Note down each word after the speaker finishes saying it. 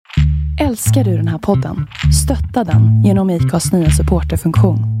Älskar du den här podden? Stötta den genom IKAs nya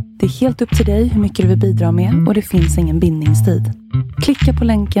supporterfunktion. Det är helt upp till dig hur mycket du vill bidra med och det finns ingen bindningstid. Klicka på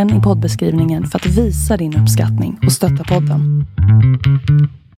länken i poddbeskrivningen för att visa din uppskattning och stötta podden.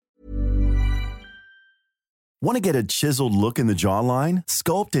 Want to get a chiseled look in the jawline?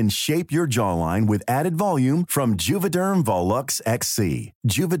 Sculpt and shape your jawline with added volume from Juvederm Volux XC.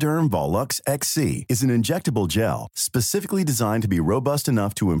 Juvederm Volux XC is an injectable gel specifically designed to be robust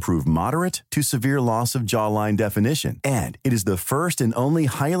enough to improve moderate to severe loss of jawline definition. And it is the first and only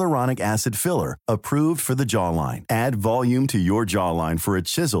hyaluronic acid filler approved for the jawline. Add volume to your jawline for a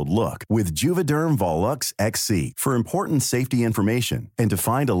chiseled look with Juvederm Volux XC. For important safety information and to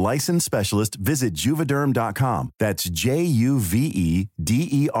find a licensed specialist, visit juvederm.com. That's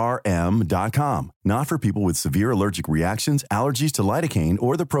JUVEDERM.com. Not for people with severe allergic reactions, allergies to lidocaine,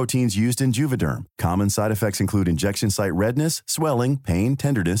 or the proteins used in Juvederm. Common side effects include injection site redness, swelling, pain,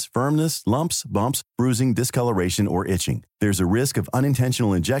 tenderness, firmness, lumps, bumps, bruising, discoloration, or itching. There's a risk of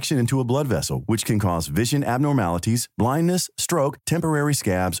unintentional injection into a blood vessel, which can cause vision abnormalities, blindness, stroke, temporary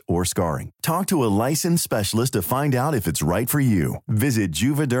scabs, or scarring. Talk to a licensed specialist to find out if it's right for you. Visit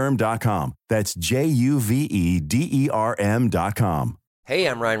Juvederm.com. That's JUVEDERM.com. Hey,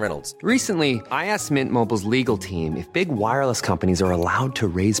 I'm Ryan Reynolds. Recently, I asked Mint Mobile's legal team if big wireless companies are allowed to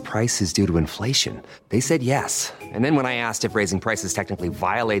raise prices due to inflation. They said yes. And then when I asked if raising prices technically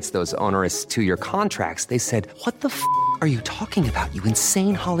violates those onerous two-year contracts, they said, "What the f*** are you talking about, you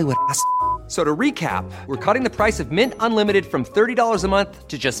insane Hollywood ass?" So to recap, we're cutting the price of Mint Unlimited from $30 a month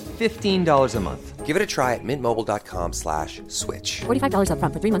to just $15 a month. Give it a try at mintmobile.com/switch. $45 up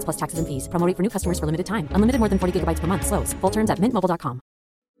front for 3 months plus taxes and fees. Promo rate for new customers for limited time. Unlimited more than 40 gigabytes per month. Slows full terms at mintmobile.com.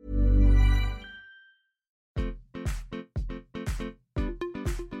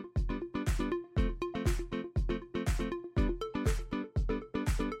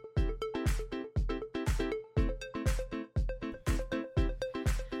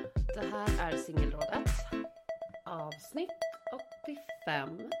 Det här är Singelrådet, avsnitt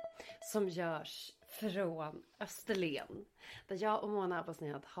 85, som görs från Österlen, där jag och Mona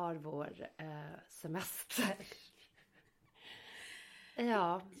Abbasniad har vår semester.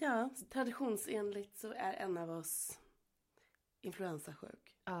 Ja, traditionsenligt så är en av oss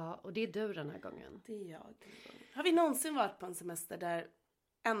influensasjuk. Ja, och det är du den här gången. Det är jag. Har vi någonsin varit på en semester där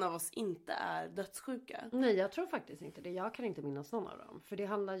en av oss inte är dödssjuka? Nej, jag tror faktiskt inte det. Jag kan inte minnas någon av dem. För det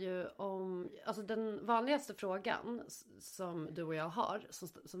handlar ju om... Alltså den vanligaste frågan som du och jag har,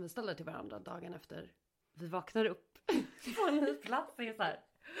 som vi ställer till varandra dagen efter vi vaknar upp på en ny plats, är så här: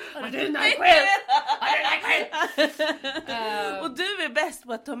 har du nöjsked? Har du nöjsked? Och du är bäst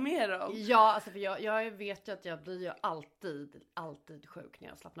på att ta med dem. Ja, alltså för jag vet ju att jag blir ju alltid sjuk när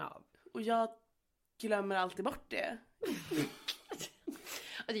jag slappnar av. Och jag glömmer alltid bort det.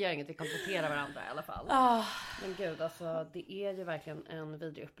 Det gör inget, vi kompletterar varandra i alla fall. Men gud, alltså det är ju verkligen en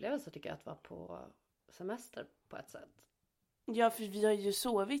vidrig upplevelse tycker jag att vara på semester på ett sätt. Ja, för vi har ju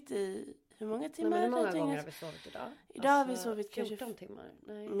sovit i hur många timmar? Nej, men hur många gånger har vi sovit idag? Idag har vi sovit 14 kanske timmar.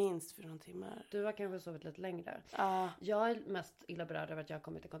 Nej. Minst 14 timmar. Du har kanske sovit lite längre. Ja. Jag är mest illa berörd över att jag har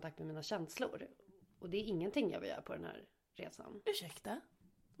kommit i kontakt med mina känslor. Och det är ingenting jag vill göra på den här resan. Ursäkta?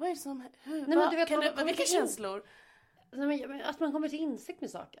 Vad är det som... Nej, men du vet, vilka känslor? Nej, men att man kommer till insikt med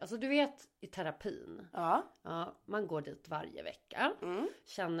saker. Alltså du vet, i terapin. Ja. Man går dit varje vecka.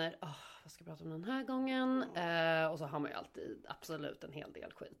 Känner, vad ska jag prata om den här gången? Och så har man ju alltid absolut en hel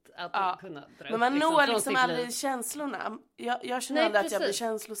del skit att kunna dra. Men man upp, når liksom aldrig känslorna. Jag känner aldrig att jag blir precis.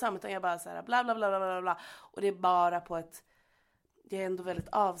 känslosam, utan jag bara så här bla bla bla bla bla. Och det är bara på ett... Jag är ändå väldigt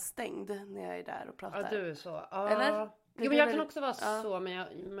avstängd när jag är där och pratar. Ja, du är så. Eller? Jo, men jag kan också vara så,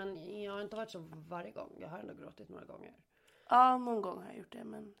 men jag har inte varit så varje gång. Jag har ändå gråtit några gånger. Ja, någon gång har jag gjort det,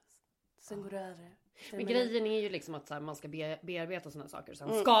 men sen går det över. Men grejen är ju liksom att så här, man ska bearbeta sådana saker.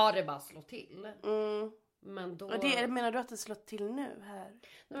 Sen ska det bara slå till. Men då... Och menar du att det slår till nu här?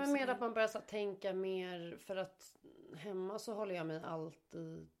 Nej, men mer att man börjar så här, tänka mer. För att hemma så håller jag mig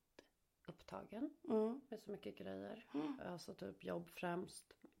alltid upptagen. Med så mycket grejer. Alltså typ jobb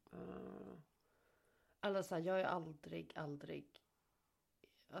främst. Alltså så här, jag är aldrig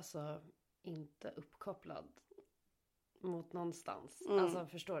alltså inte uppkopplad mot någonstans. Alltså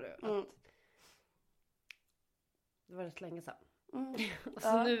förstår du att det var rätt länge sedan.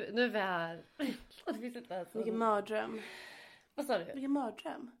 Så nu är vi här. Vilken mardröm. Vad sa du? Vilken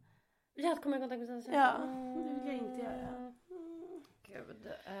mardröm. Jag kommer i kontakt med sen. Ja, det vill jag inte göra. Gud.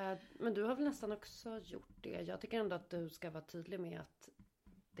 Men du har väl nästan också gjort det. Jag tycker ändå att du ska vara tydlig med att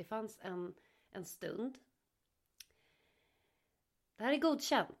det fanns en stund. Det här är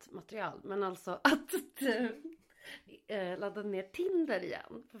godkänt material, men alltså att du laddade ner Tinder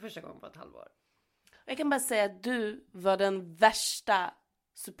igen för första gången på ett halvår. Jag kan bara säga att du var den värsta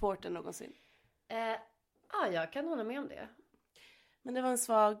supporten någonsin. Ja, jag kan hålla med om det. Men det var ett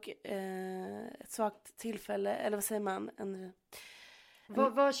svagt tillfälle, eller vad säger man?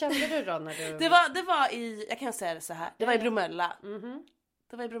 Vad kände du då när du... Det var i, jag kan säga det så här, det var i Bromölla. Mhm.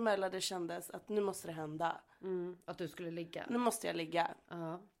 Det var i Bromölla det kändes att nu måste det hända. Att du skulle ligga. Nu måste jag ligga.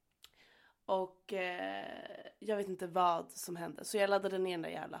 Ja. Och jag vet inte vad som hände. Så jag laddade ner den där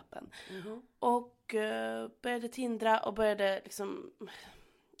jävla appen. Mhm. Och började tindra och började liksom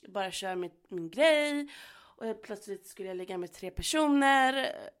bara köra min grej. Och helt plötsligt skulle jag ligga med 3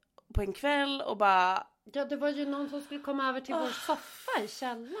 personer på en kväll och bara... Ja, det var ju någon som skulle komma över till vår soffa i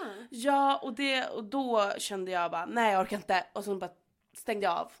källaren. Ja, och då kände jag bara, nej jag orkar inte. Och så bara stängde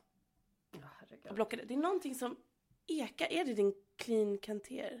jag av. Ja, herregud. Och blockade. Det är någonting som ekar. Är det din clean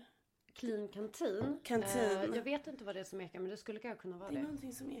kanter? Clean kantin. Kantin. Jag vet inte vad det är som ekar, men det skulle kanske kunna vara Det är det.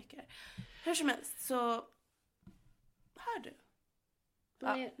 någonting som ekar. Hur som helst så... Hör du?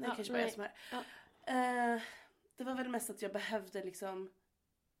 Ja, Nej, det ja, kanske bara är nej. som här. Ja. Det var väl mest att jag behövde liksom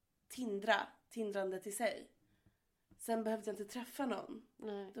tindrande till sig. Sen behövde jag inte träffa någon.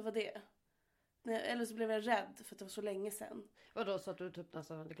 Nej. Det var det. Eller så blev jag rädd för att det var så länge sedan. Vadå, så att du typ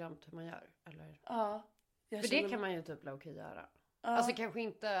nästan hade glömt hur man gör? Eller? Ja. För det kan man ju typ low-key göra. Ja. Alltså kanske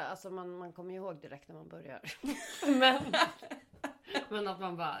inte, alltså man kommer ju ihåg direkt när man börjar. men att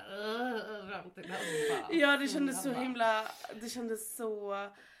man bara fram till den bara, Ja, det kändes så himla... Det kändes så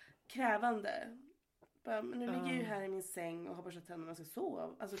krävande. Bara, men nu ligger jag ju här i min säng och har borstat tänderna och ska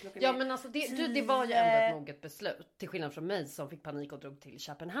sova. Alltså klockan Ja, är men alltså det 10. var ju ändå ett moget beslut. Till skillnad från mig som fick panik och drog till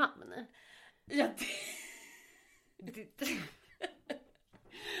Köpenhamn. Ja,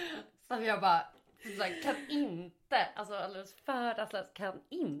 Så jag bara kan inte, alltså alldeles för rastlös, kan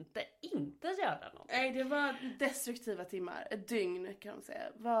inte göra något. nej, det var destruktiva timmar. Ett dygn kan man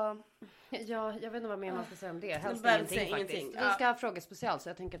säga. Ja, jag vet inte vad mer man ska säga om det. Helst behöver ingenting säga faktiskt. ingenting, Vi ska ha frågespecial, så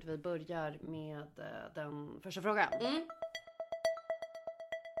jag tänker att vi börjar med den första frågan.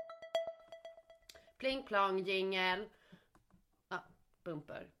 Pling plong, jingel.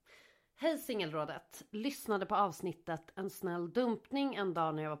 Bumper. Hej singelrådet. Lyssnade på avsnittet En snäll dumpning en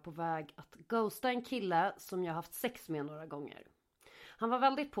dag när jag var på väg att ghosta en kille som jag haft sex med några gånger. Han var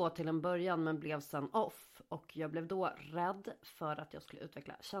väldigt på till en början men blev sen off och jag blev då rädd för att jag skulle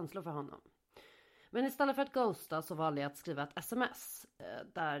utveckla känslor för honom. Men istället för att ghosta så valde jag att skriva ett sms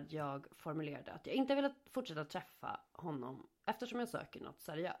där jag formulerade att jag inte ville fortsätta träffa honom eftersom jag söker något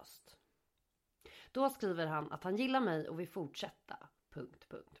seriöst. Då skriver han att han gillar mig och vill fortsätta. ...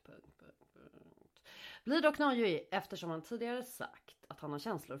 Blir dock nojig eftersom han tidigare sagt att han har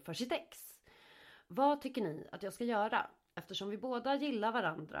känslor för sitt ex. Vad tycker ni att jag ska göra? Eftersom vi båda gillar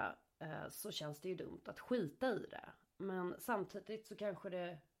varandra så känns det ju dumt att skita i det. Men samtidigt så kanske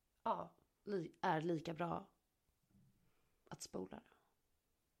det är lika bra att spola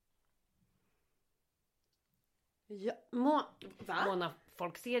det. Ja, Mona,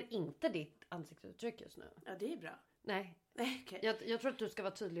 folk ser inte ditt ansiktsuttryck just nu. Ja, det är bra. Nej. Okay. Jag tror att du ska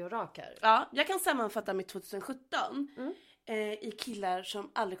vara tydlig och rak här. Ja, jag kan sammanfatta mitt 2017 i killar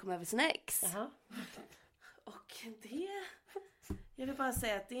som aldrig kom över sina ex. Jaha. Och jag vill bara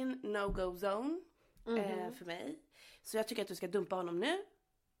säga att det är en no-go zone för mig. Så jag tycker att du ska dumpa honom nu.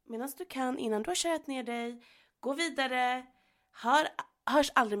 Medan du kan, innan du har kört ner dig. Gå vidare.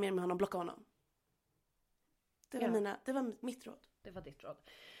 Hörs aldrig mer med honom, blocka honom. Det var mitt råd. Det var ditt råd.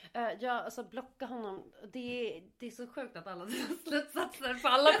 Ja, alltså blocka honom. Det är så sjukt att alla slutsatser på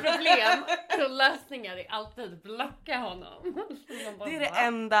alla problem och lösningar är alltid blocka honom. Bara, det är det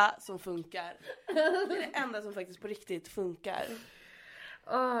enda som funkar. Det är det enda som faktiskt på riktigt funkar.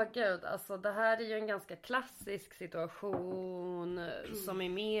 Gud, alltså det här är ju en ganska klassisk situation som är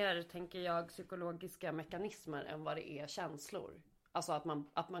mer, tänker jag, psykologiska mekanismer än vad det är känslor. Alltså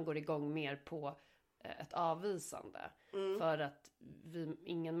att man går igång mer på ett avvisande. För att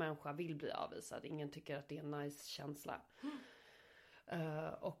ingen människa vill bli avvisad. Ingen tycker att det är en nice känsla.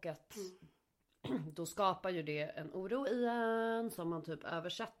 Och att då skapar ju det en oro i en som man typ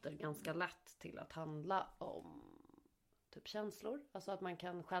översätter ganska lätt till att handla om typ känslor. Alltså att man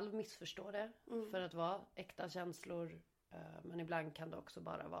kan själv missförstå det för att vara äkta känslor. Men ibland kan det också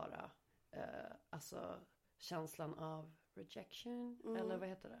bara vara alltså känslan av rejection. Eller vad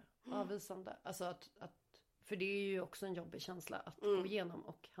heter det? Avvisande. Alltså att för det är ju också en jobbig känsla att gå igenom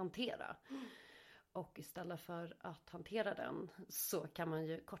och hantera. Och istället för att hantera den så kan man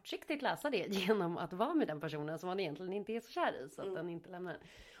ju kortsiktigt läsa det genom att vara med den personen som man egentligen inte är så kär i. Så att den inte lämnar den.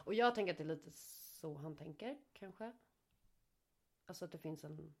 Och jag tänker att det är lite så han tänker kanske. Alltså att det finns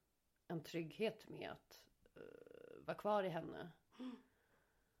en trygghet med att vara kvar i henne.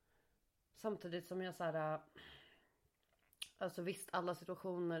 Samtidigt som jag så här, alltså visst, alla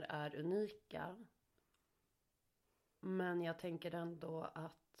situationer är unika. Men jag tänker ändå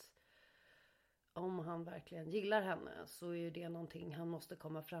att om han verkligen gillar henne så är ju det någonting han måste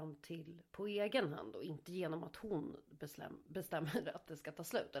komma fram till på egen hand. Och inte genom att hon bestämmer att det ska ta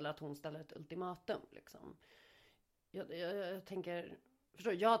slut. Eller att hon ställer ett ultimatum liksom. Jag tänker,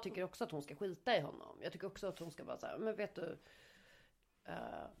 förstår, jag tycker också att hon ska skita i honom. Jag tycker också att hon ska vara så här, men vet du,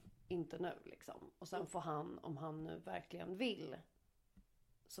 inte nu liksom. Och sen får han, om han nu verkligen vill,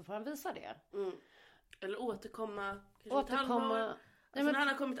 så får han visa det. Eller återkomma. Nej, men han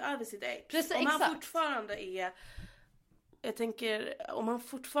har kommit över sitt ex. Precis, om exakt. Han fortfarande är, jag tänker, om han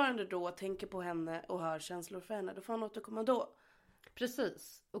fortfarande då tänker på henne och har känslor för henne, då får han återkomma då.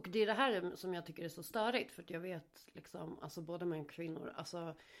 Precis. Och det är det här som jag tycker är så störigt. För att jag vet liksom, alltså både män och kvinnor,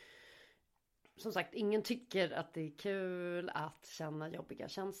 alltså som sagt, ingen tycker att det är kul att känna jobbiga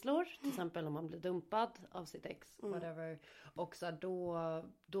känslor. Till exempel om man blir dumpad av sitt ex, whatever. Och så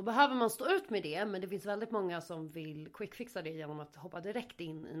då behöver man stå ut med det. Men det finns väldigt många som vill quickfixa det genom att hoppa direkt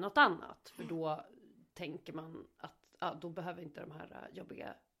in i något annat. För då tänker man att då behöver inte de här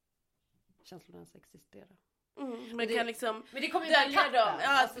jobbiga känslorna ens existera. Men det kan liksom, men det kommer ju dölja vara dem.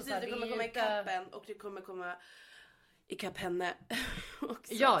 Ja, alltså, precis, här, det kommer komma ikapp en och det kommer komma ikapp henne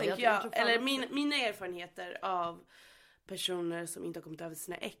också, ja, tänker jag tror eller mina erfarenheter av personer som inte har kommit över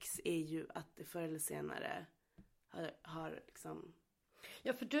sina ex är ju att det förr eller senare har liksom...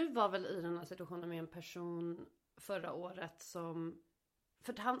 Ja, för du var väl i den här situationen med en person förra året som...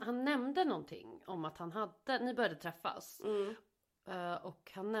 För han nämnde någonting om att ni började träffas.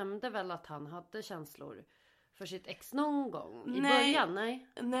 Och han nämnde väl att han hade känslor för sitt ex någon gång i början,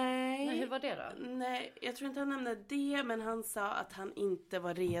 Nej, hur var det då? Nej, jag tror inte han nämnde det, men han sa att han inte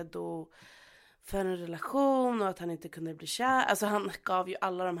var redo för en relation och att han inte kunde bli kär. Alltså han gav ju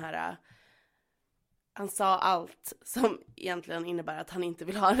alla de här, han sa allt som egentligen innebär att han inte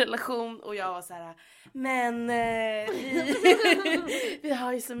vill ha en relation. Och jag var så här, men vi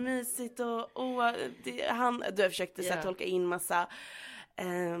har ju så mysigt du försökte så här, tolka in massa.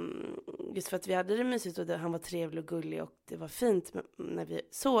 Just för att vi hade det mysigt och han var trevlig och gullig och det var fint när vi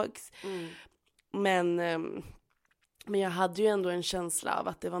sågs. Men jag hade ju ändå en känsla av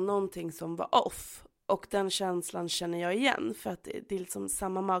att det var någonting som var off. Och den känslan känner jag igen, för att det är liksom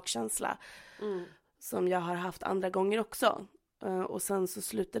samma magkänsla som jag har haft andra gånger också. Och sen så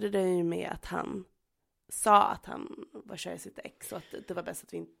slutade det ju med att han sa att han var kär i sitt ex och att det var bäst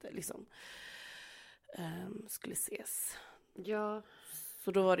att vi inte liksom skulle ses. Ja.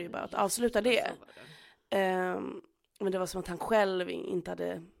 Så då var det ju bara att avsluta det. Men det var som att han själv inte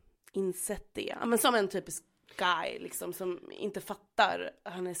hade insett det. Men som en typisk guy liksom, som inte fattar.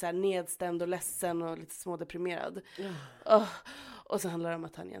 Han är så här nedstämd och ledsen och lite smådeprimerad. Och så handlar det om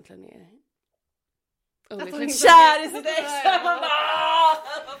att han egentligen är kär i sitt ex.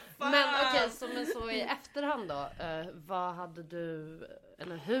 Men okej, så i efterhand då,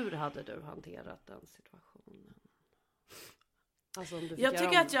 hur hade du hanterat den situationen? Alltså, om du jag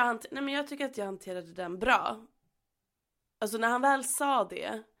tycker att jag hanterade den bra. Alltså när han väl sa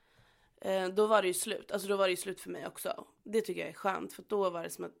det, då var det ju slut. Alltså då var det ju slut för mig också. Det tycker jag är skönt, för då var det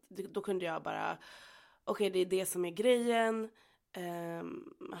som att då kunde jag bara, okej, det är det som är grejen.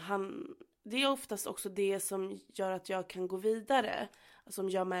 Det är oftast också det som gör att jag kan gå vidare. Alltså om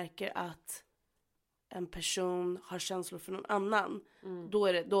jag märker att en person har känslor för någon annan, då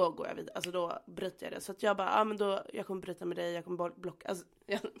går jag vidare. Alltså då bryter jag det. Så att jag bara, men då, jag kommer bryta med dig, jag kommer blocka, alltså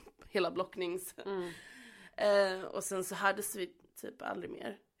hela blocknings. Och sen så hades vi typ aldrig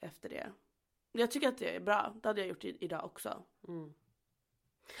mer efter det. Jag tycker att det är bra. Det hade jag gjort idag också.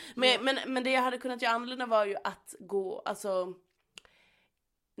 Men det jag hade kunnat göra annorlunda var ju att gå, alltså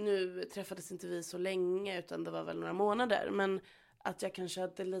nu träffades inte vi så länge, utan det var väl några månader, men att jag kanske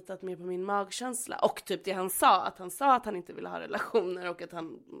hade litat mer på min magkänsla. Och typ det han sa att han inte ville ha relationer och att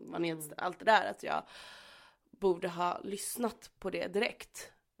han var nedställd, allt det där, att jag borde ha lyssnat på det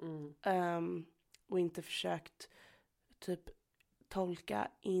direkt. Och inte försökt typ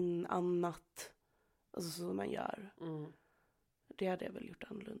tolka in annat, alltså som man gör. Det hade jag väl gjort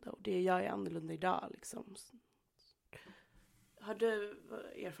annorlunda, och det jag är annorlunda idag liksom. Har du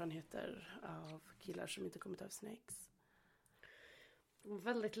erfarenheter av killar som inte kommit över sina ex?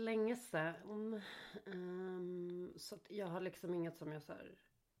 Väldigt länge sedan. Så att jag har liksom inget som jag så här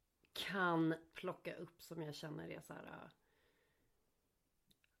kan plocka upp som jag känner är så här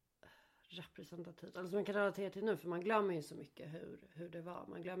representativt. Alltså man kan relatera till nu, för man glömmer ju så mycket hur det var.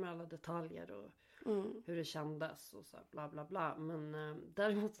 Man glömmer alla detaljer och hur det kändes och så här bla bla bla. Men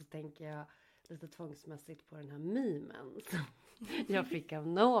däremot så tänker jag lite tvångsmässigt på den här memen som jag fick av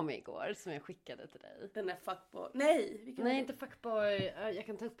Naomi igår, som jag skickade till dig. Den där fuckboy. Nej, inte fuckboy. Jag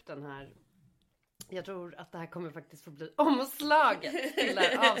kan ta upp den här. Jag tror att det här kommer faktiskt få bli omslaget till det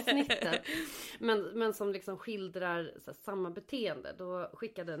här avsnittet. Men som liksom skildrar så här, samma beteende. Då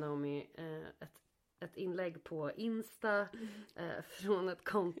skickade Naomi ett inlägg på Insta från ett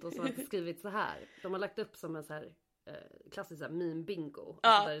konto som har skrivit så här. De har lagt upp som en så här klassisk meme bingo.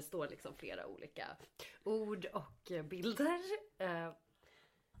 Alltså där det står liksom flera olika ord och bilder.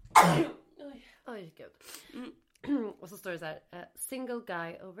 Oj gud. Och så står det så här: single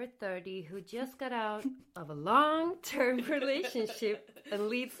guy over 30 who just got out of a long term relationship and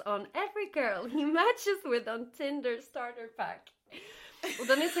leads on every girl he matches with on Tinder starter pack. Och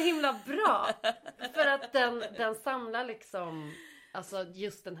den är så himla bra. För att den samlar liksom, alltså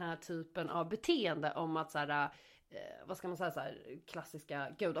just den här typen av beteende om att så här, vad ska man säga, så här,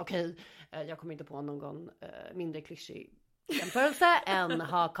 klassiska, gud okej, jag kommer inte på någon mindre klyschig jämförelse än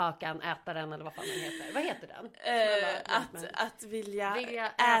ha kakan, äta den, eller vad fan den heter. Vad heter den? Att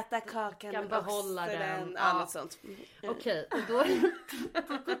vilja äta kakan kan behålla den. Ja. Sånt. Okej, och då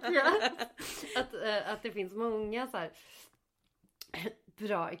tycker jag att det finns många så här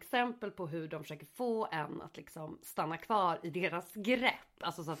bra exempel på hur de försöker få en att liksom stanna kvar i deras grepp.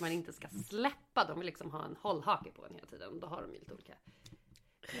 Alltså så att man inte ska släppa. De vill liksom ha en hållhake på en hela tiden. Då har de ju lite olika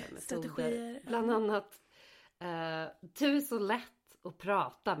metoder. Bland annat du är så lätt att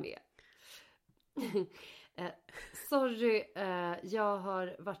prata med. Sorry, jag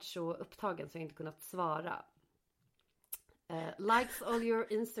har varit så upptagen så jag inte kunnat svara. Likes all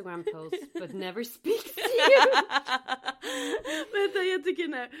your Instagram posts but never speaks to you. Vänta, jag tycker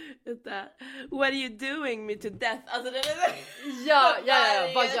vänta. What are you doing me to death? Alltså det är... Ja,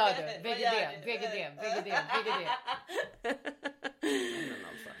 vad gör du? VGD.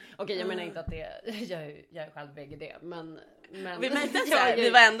 Okej, jag menar inte att det är... Jag är själv VGD, men vi märkte att vi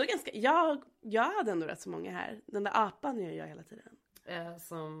var ändå ganska... Jag hade ändå rätt så många här. Den där apan gör jag hela tiden.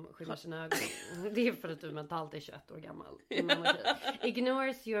 Som skiljer sina ögon. Det är för att du mentalt är 21 år gammal.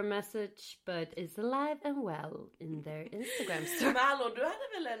 Ignores your message but is alive and well in their Instagram story. Men hallå, du hade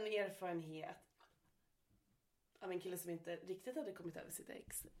väl en erfarenhet av en kille som inte riktigt hade kommit över sitt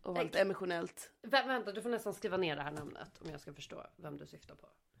ex och var lite emotionellt. Vänta, du får nästan skriva ner det här namnet om jag ska förstå vem du syftar på.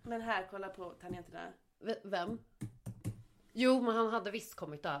 Men här, kolla på tangenterna. Vem? Jo, men han hade visst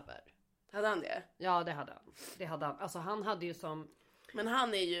kommit över. Hade han det? Ja, det hade han. Alltså han hade ju som... Men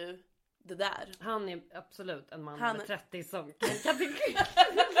han är ju det där. Han är absolut en man med 30 som kan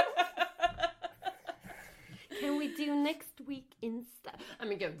Can we do next week Insta?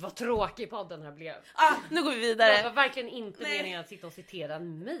 Men gud, vad tråkig podden här blev. Nu går vi vidare. Det var verkligen inte meningen att sitta och citera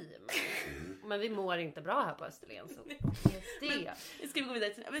en meme. Men vi mår inte bra här på Österlen. Så det. Ska vi gå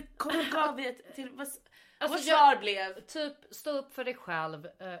vidare till... Gav vi till... Alltså, vårt svar blev... Typ, stå upp för dig själv.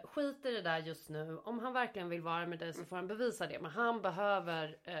 Skit i det där just nu. Om han verkligen vill vara med dig så får han bevisa det. Men han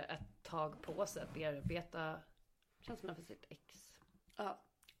behöver ett tag på sig att bearbeta känslorna för sitt ex. Ja.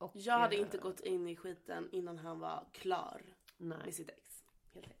 Och jag hade inte gått in i skiten innan han var klar med sitt ex.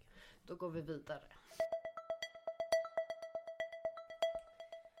 Helt enkelt. Då går vi vidare.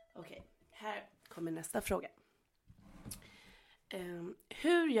 Okej, här kommer nästa fråga.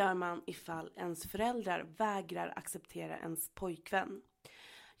 Hur gör man ifall ens föräldrar vägrar acceptera ens pojkvän?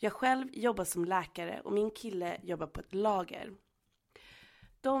 Jag själv jobbar som läkare och min kille jobbar på ett lager.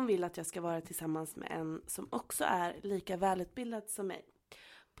 De vill att jag ska vara tillsammans med en som också är lika välutbildad som mig.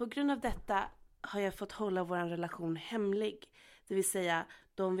 På grund av detta har jag fått hålla vår relation hemlig. Det vill säga,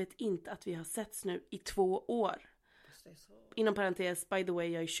 de vet inte att vi har setts nu i 2 år. Inom parentes, by the way,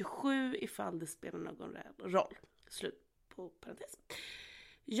 jag är 27 ifall det spelar någon roll. Slut på parentes.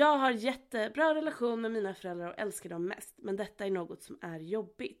 Jag har jättebra relation med mina föräldrar och älskar dem mest. Men detta är något som är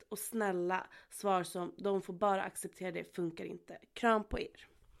jobbigt. Och snälla, svar som de får bara acceptera det funkar inte. Kram på er.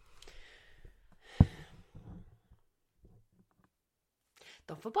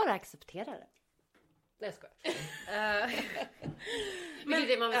 De får bara acceptera det. Nej, jag skojar. Men det är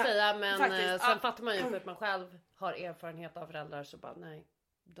det man vill säga. Men faktiskt, sen fattar man ju för att man själv har erfarenhet av föräldrar. Så bara nej,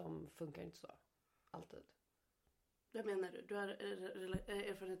 de funkar inte så. Alltid. Vad menar du? Du har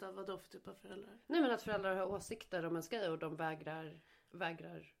erfarenhet av vad då för typ av föräldrar? Nej, men att föräldrar har åsikter om en grej och de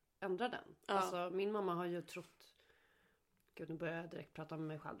vägrar ändra den. Ja. Alltså min mamma har ju trott... Gud, nu börjar jag direkt prata med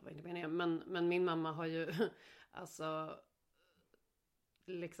mig själv. Vad inte meningen. Men min mamma har ju alltså...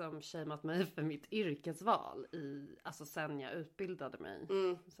 liksom shameat mig för mitt yrkesval alltså sen jag utbildade mig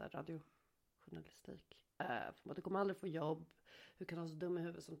så här radiojournalistik. För du kommer aldrig få jobb. Hur kan du ha så dum i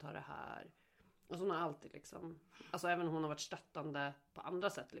huvudet som tar det här? Och så hon har alltid liksom, alltså även hon har varit stöttande på andra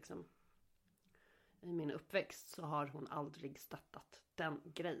sätt liksom i min uppväxt så har hon aldrig stöttat den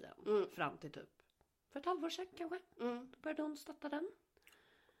grejen. Fram till typ för ett halvår sedan kanske. Då började hon stötta den.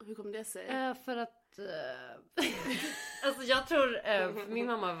 Och hur kom det sig? För att alltså jag tror min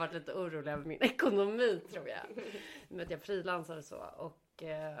mamma har varit lite orolig över min ekonomi tror jag. Med att jag frilansar och så. Och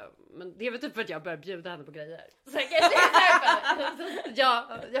men det är väl typ för att jag börjar bjuda henne på grejer. Säkert.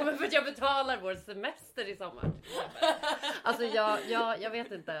 Ja, men för att jag betalar vår semester i sommar. Alltså jag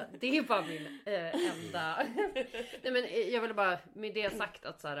vet inte. Det är bara min enda. Nej men jag vill bara med det sagt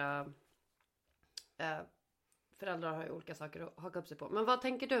att så här, föräldrar har ju olika saker att haka upp sig på. Men vad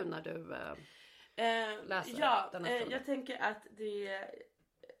tänker du när du läser den här frågan? Jag tänker att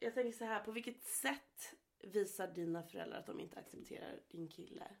jag tänker så här, på vilket sätt visar dina föräldrar att de inte accepterar din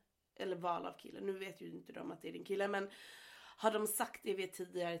kille? Eller val av kille. Nu vet ju inte de att det är din kille, men har de sagt det vid ett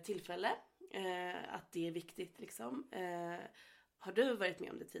tidigare tillfälle? Att det är viktigt liksom. Har du varit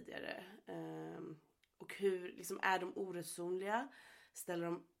med om det tidigare? Och hur liksom, är de oresonliga? Ställer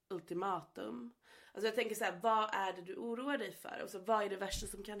de ultimatum? Alltså jag tänker så här, vad är det du oroar dig för? Alltså, vad är det värsta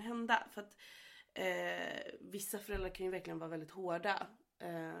som kan hända? För att vissa föräldrar kan ju verkligen vara väldigt hårda.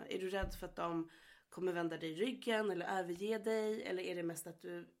 Är du rädd för att de kommer vända dig ryggen eller överge dig? Eller är det mest att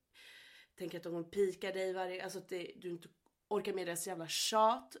du tänker att de kommer pika dig alltså att du inte orkar med deras jävla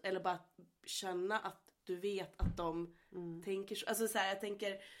tjat? Eller bara känna att du vet att de tänker så. Alltså så här, jag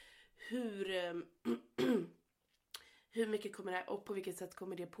tänker hur mycket kommer det och på vilket sätt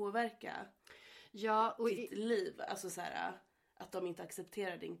kommer det påverka ditt liv? Alltså så här, att de inte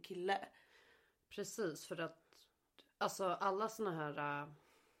accepterar din kille. Precis, för att alltså alla såna här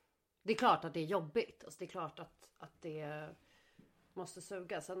det är klart att det är jobbigt. Alltså det är klart att det måste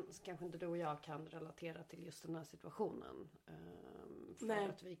suga. Sen kanske inte du och jag kan relatera till just den här situationen. För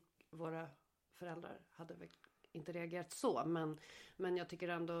att våra föräldrar hade väl inte reagerat så. Men jag tycker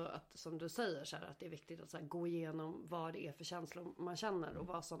ändå att, som du säger, så här, att det är viktigt att så här, gå igenom vad det är för känslor man känner. Och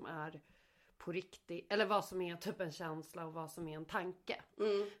vad som är på riktigt. Eller vad som är typ en känsla och vad som är en tanke.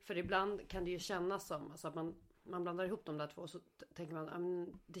 För ibland kan det ju kännas som alltså, att man blandar ihop de där två. Så tänker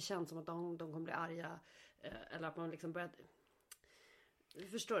man det känns som att de kommer bli arga. Eller att man liksom börjar...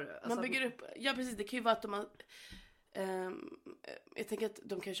 Förstår du? Alltså, man bygger upp... Ja, precis. Det kan ju vara att de har... jag tänker att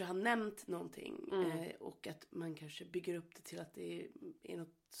de kanske har nämnt någonting. Och att man kanske bygger upp det till att det är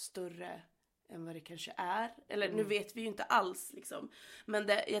något större än vad det kanske är. Eller nu vet vi ju inte alls liksom. Men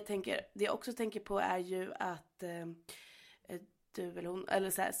det jag också tänker på är ju att du eller hon eller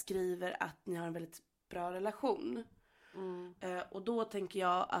så här, skriver att ni har en väldigt bra relation. Och då tänker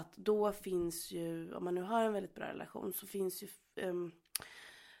jag att då finns ju, om man nu har en väldigt bra relation, så finns ju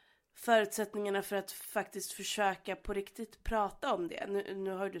förutsättningarna för att faktiskt försöka på riktigt prata om det.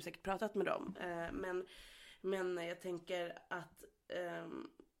 Nu har ju du säkert pratat med dem. Men jag tänker att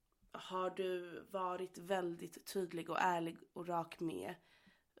har du varit väldigt tydlig och ärlig och rak med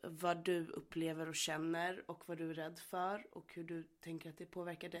vad du upplever och känner och vad du är rädd för och hur du tänker att det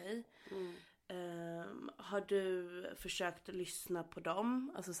påverkar dig? Har du försökt lyssna på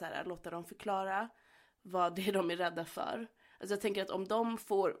dem? Alltså så här, låta dem förklara vad det är de är rädda för. Alltså jag tänker att om de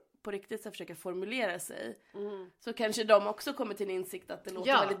får på riktigt så försöka formulera sig så kanske de också kommer till en insikt att det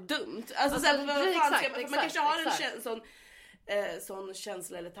låter väldigt dumt. Alltså så här, man kanske har en sån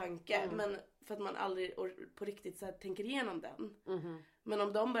känsla eller tanke, men för att man aldrig på riktigt så här tänker igenom den. Men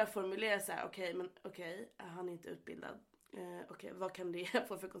om de börjar formulera så här, okej, han är inte utbildad. Vad kan det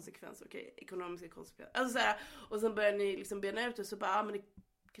få för konsekvenser? Ekonomiska konsekvenser. Alltså så här, och sen börjar ni liksom bena ut och så bara, men det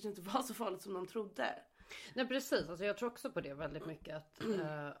kanske inte var så farligt som de trodde. Nej, precis. Alltså jag tror också på det väldigt mycket.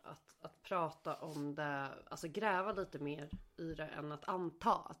 Att prata om det. Alltså gräva lite mer i det än att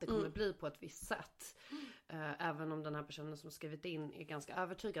anta att det kommer bli på ett visst sätt. Även om den här personen som skrivit in är ganska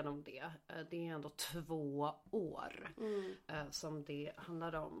övertygad om det. Det är ändå 2 år som det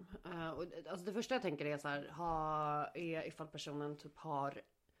handlar om. Alltså det första jag tänker är så här. Ifall personen typ har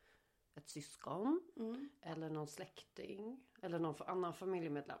ett syskon. Eller någon släkting. Eller någon annan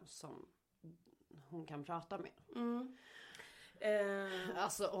familjemedlem som hon kan prata med.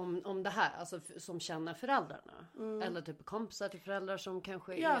 Alltså om det här, alltså som känner föräldrarna. Eller typ kompisar till föräldrar som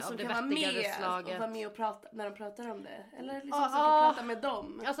kanske är av det vettigare slaget. Och vara med och prata när de pratar om det. Eller liksom så kan prata med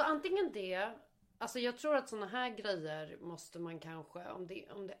dem. Alltså antingen det. Alltså jag tror att såna här grejer måste man kanske, om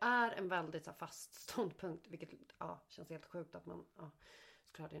det är en väldigt så fast ståndpunkt, vilket känns helt sjukt att man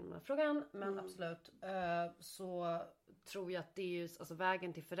såklart in med frågan, men absolut så tror jag att det är ju, alltså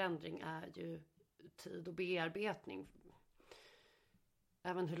vägen till förändring är ju tid och bearbetning.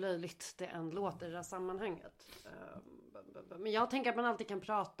 Även hur löjligt det än låter i det här sammanhanget. Men jag tänker att man alltid kan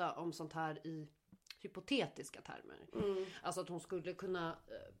prata om sånt här i hypotetiska termer. Alltså att hon skulle kunna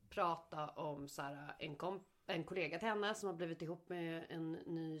prata om så här, en kollega till henne som har blivit ihop med en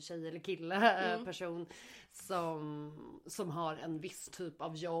ny tjej eller kille person som har en viss typ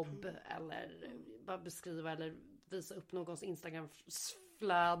av jobb eller bara beskriva eller visa upp någons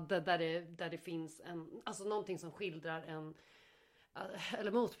Instagram-flöde där det finns alltså någonting som skildrar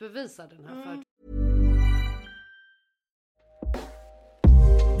eller motbevisar den här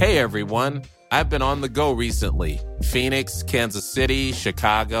Hey everyone, I've been on the go recently. Phoenix, Kansas City,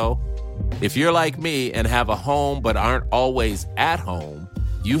 Chicago. If you're like me and have a home but aren't always at home,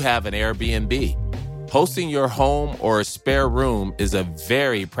 you have an Airbnb. Hosting your home or a spare room is a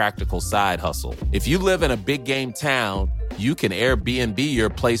very practical side hustle. If you live in a big game town, you can Airbnb your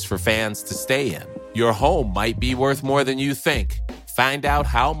place for fans to stay in. Your home might be worth more than you think. Find out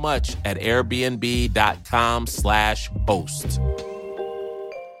how much at airbnb.com/host.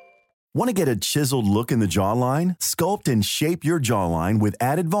 Want to get a chiseled look in the jawline? Sculpt and shape your jawline with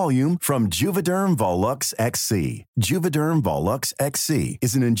added volume from Juvederm Volux XC. Juvederm Volux XC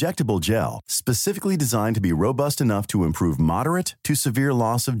is an injectable gel specifically designed to be robust enough to improve moderate to severe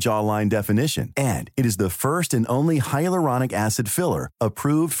loss of jawline definition. And it is the first and only hyaluronic acid filler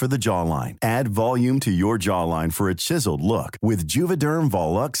approved for the jawline. Add volume to your jawline for a chiseled look with Juvederm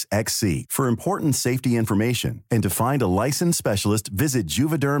Volux XC. For important safety information and to find a licensed specialist, visit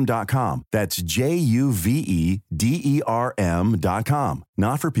juvederm.com. That's JUVEDERM.com.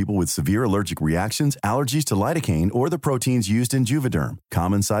 Not for people with severe allergic reactions, allergies to lidocaine, or the proteins used in Juvederm.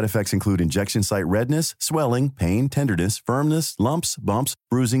 Common side effects include injection site redness, swelling, pain, tenderness, firmness, lumps, bumps,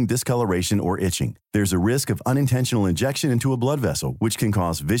 bruising, discoloration, or itching. There's a risk of unintentional injection into a blood vessel, which can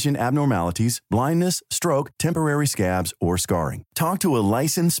cause vision abnormalities, blindness, stroke, temporary scabs, or scarring. Talk to a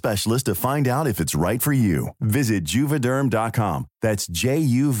licensed specialist to find out if it's right for you. Visit Juvederm.com. That's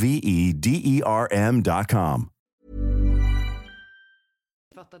JUVEDERM.com.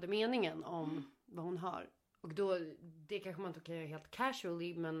 Fattade meningen om vad hon har. Och då, det kanske man inte kan göra helt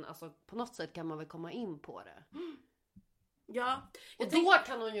casually, men alltså på något sätt kan man väl komma in på det. Ja. Och då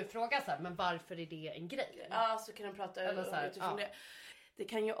kan hon ju fråga så här, men varför är det en grej? Ja, så kan hon prata eller så här, utifrån det. Det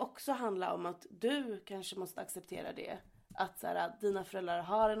kan ju också handla om att du kanske måste acceptera det. Att så här, att dina föräldrar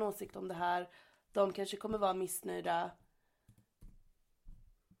har en åsikt om det här. De kanske kommer vara missnöjda.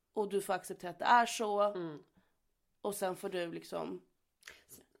 Och du får acceptera att det är så. Och sen får du liksom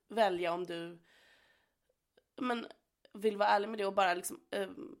välja om du vill vara ärlig med det och bara liksom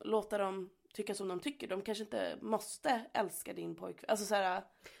låta dem tycka som de tycker. De kanske inte måste älska din pojk. Alltså så här.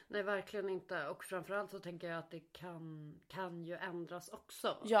 Nej, verkligen inte. Och framförallt så tänker jag att det kan ju ändras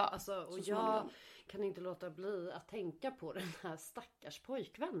också. Ja, alltså, och jag kan inte låta bli att tänka på den här stackars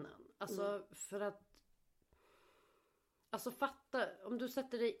pojkvännen. Alltså för att alltså fatta, om du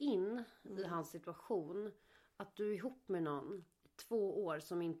sätter dig in i hans situation, att du är ihop med någon 2 år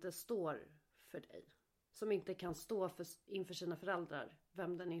som inte står för dig. Som inte kan stå inför sina föräldrar,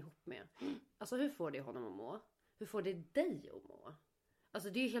 vem den är ihop med. Alltså hur får det honom att må? Hur får det dig att må? Alltså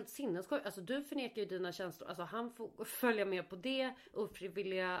det är ju helt sinnessjukt. Alltså du förnekar ju dina känslor. Alltså han får följa med på det och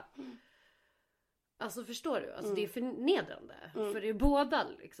vilja. Alltså förstår du? Alltså det är förnedrande. För det är båda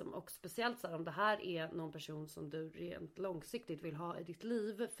liksom. Och speciellt så här, om det här är någon person som du rent långsiktigt vill ha i ditt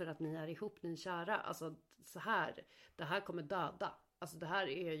liv. För att ni är ihop, ni är kära. Alltså så här. Det här kommer döda. Alltså det här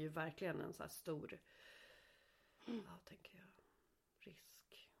är ju verkligen en så här stor. Ja, tänker jag.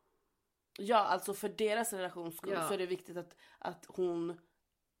 Risk. Ja, alltså för deras relations skull så är det viktigt att hon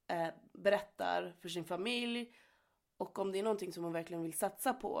berättar för sin familj. Och om det är någonting som hon verkligen vill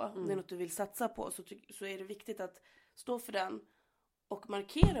satsa på, om det är något du vill satsa på, så är det viktigt att stå för den och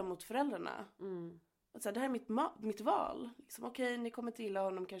markera mot föräldrarna. Att säga, det här är mitt val. Liksom, okej, ni kommer till gilla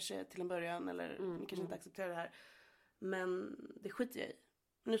honom kanske till en början, eller ni kanske inte accepterar det här. Men det skiter jag i.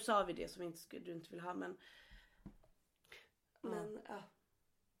 Nu sa vi det som du inte vill ha, men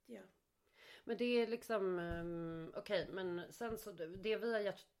ja. Men det är liksom okej, men sen så det vi har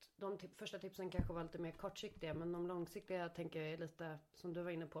gett de första tipsen kanske var lite mer kortsiktiga, men de långsiktiga tänker jag är lite som du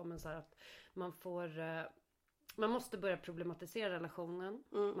var inne på, men så här att man måste börja problematisera relationen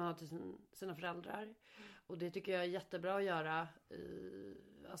man har till sina föräldrar. Och det tycker jag är jättebra att göra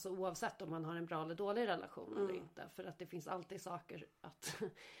alltså oavsett om man har en bra eller dålig relation eller inte, för att det finns alltid saker att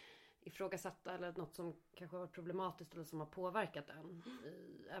ifrågasätta eller något som kanske har varit problematiskt eller som har påverkat en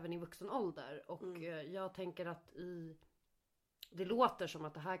även i vuxen ålder. Och jag tänker att det låter som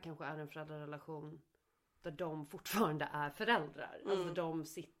att det här kanske är en föräldrarelation där de fortfarande är föräldrar. Alltså där de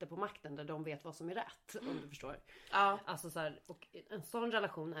sitter på makten, där de vet vad som är rätt, om du förstår. Ja. Alltså så här, och en sån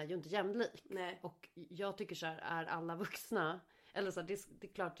relation är ju inte jämlik. Nej. Och jag tycker så här, är alla vuxna Eller så det är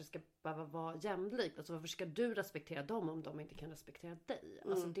klart det ska behöva vara jämlikt. Alltså varför ska du respektera dem om de inte kan respektera dig?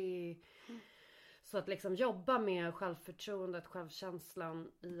 Alltså det så att liksom jobba med självförtroendet,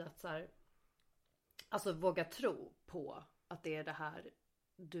 självkänslan i att så här, alltså våga tro på att det är det här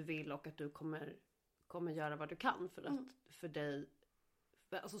du vill och att du kommer göra vad du kan för att för dig,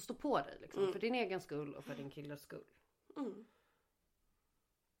 alltså stå på dig liksom, för din egen skull och för din killes skull.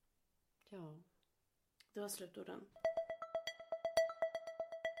 Ja. Det var slutorden.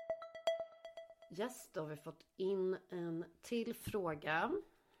 Yes, då har vi fått in en till fråga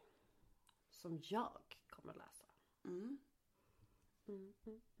som jag kommer läsa.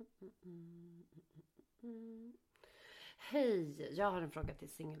 Hej, jag har en fråga till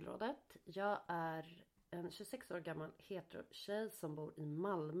Singelrådet. Jag är en 26 år gammal hetero-tjej som bor i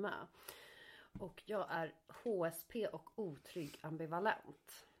Malmö. Och jag är HSP och otrygg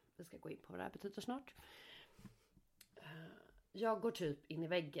ambivalent. Vi ska gå in på vad det här betyder snart. Jag går typ in i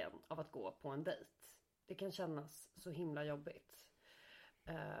väggen av att gå på en dejt. Det kan kännas så himla jobbigt.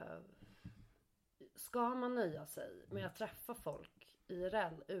 Ska man nöja sig med att träffa folk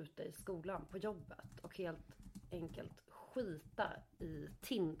IRL ute i skolan, på jobbet och helt enkelt skita i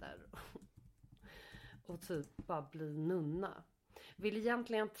Tinder och typ bara bli nunna? Vill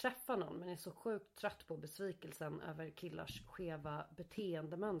egentligen träffa någon men är så sjukt trött på besvikelsen över killars skeva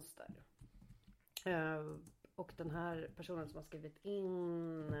beteendemönster. Och den här personen som har skrivit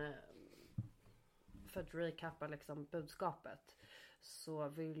in, för att recappa liksom budskapet, så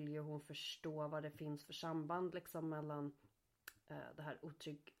vill ju hon förstå vad det finns för samband liksom mellan det här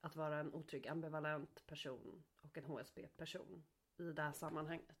att vara en otrygg ambivalent person och en HSP-person i det här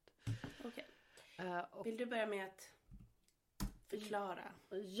sammanhanget. Okej. Vill du börja med att förklara?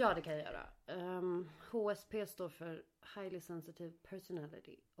 Ja, det kan jag göra. HSP står för Highly Sensitive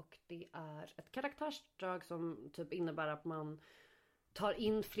Personality. Och det är ett karaktärsdrag som typ innebär att man tar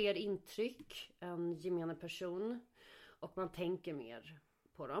in fler intryck än gemene person. Och man tänker mer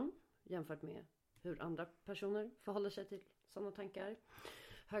på dem jämfört med hur andra personer förhåller sig till sådana tankar.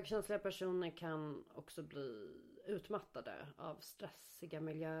 Högkänsliga personer kan också bli utmattade av stressiga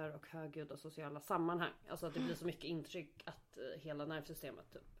miljöer och högljudda sociala sammanhang. Alltså att det blir så mycket intryck att hela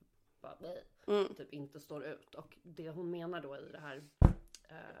nervsystemet typ bara typ inte står ut. Och det hon menar då i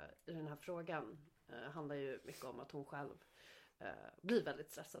i den här frågan handlar ju mycket om att hon själv blir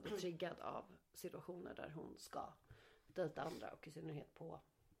väldigt stressad och triggad av situationer där hon ska dejta andra, och i synnerhet på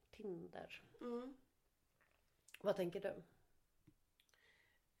Tinder. Vad tänker du?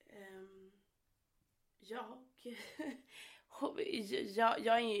 Jag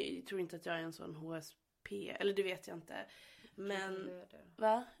tror inte att jag är en sån HSP. Eller det vet jag inte. Men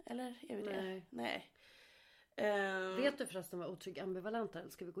va? Eller är vi det? Nej. Vet du förresten vad otrygg ambivalent är? Eller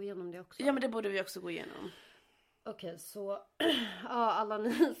ska vi gå igenom det också? Ja, men det borde vi också gå igenom. Okej, så alla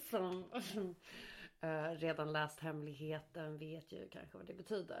ni som redan läst Hemligheten vet ju kanske vad det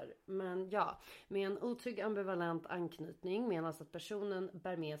betyder. Men ja, med en otrygg ambivalent anknytning menas att personen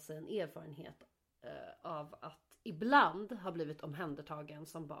bär med sig en erfarenhet av att ibland ha blivit omhändertagen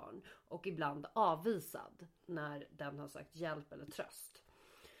som barn och ibland avvisad när den har sökt hjälp eller tröst.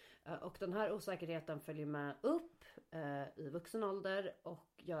 Och den här osäkerheten följer med upp i vuxen ålder och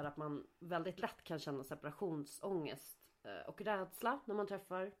gör att man väldigt lätt kan känna separationsångest och rädsla när man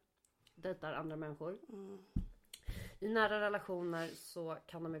dejtar andra människor. I nära relationer så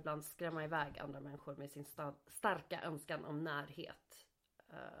kan de ibland skrämma iväg andra människor med sin starka önskan om närhet.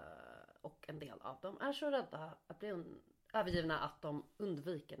 Och en del av dem är så rädda att bli övergivna att de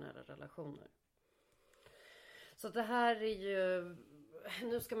undviker nära relationer. Så det här är ju...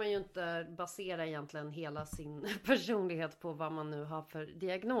 Nu ska man ju inte basera egentligen hela sin personlighet på vad man nu har för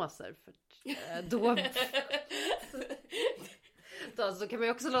diagnoser. För då så kan man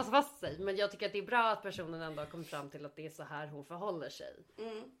ju också låsa fast sig. Men jag tycker att det är bra att personen ändå har kommit fram till att det är så här hon förhåller sig.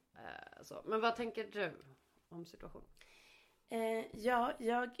 Men vad tänker du om situationen? Ja,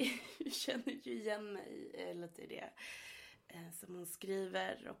 jag känner ju igen mig lite i det som hon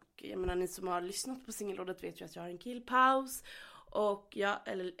skriver. Och jag menar, ni som har lyssnat på Singelrådet vet ju att jag har en killpaus.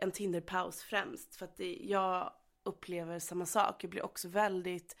 Eller en Tinderpaus främst. För att jag upplever samma sak. Jag blir också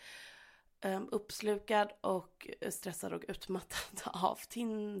väldigt uppslukad och stressad och utmattad av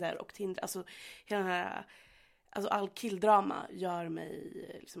Tinder. Och Tinder, alltså hela den här... Alltså all killdrama gör mig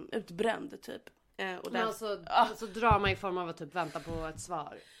liksom utbränd typ. Och men alltså drama i form av att typ vänta på ett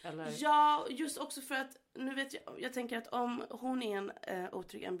svar, eller? Ja, just också för att nu vet jag tänker att om hon är en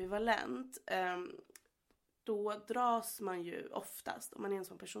otrygg ambivalent, då dras man ju oftast, om man är en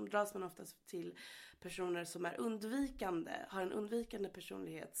sån person, dras man oftast till personer som är undvikande, har en undvikande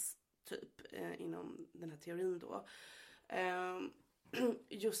personlighetstyp inom den här teorin då.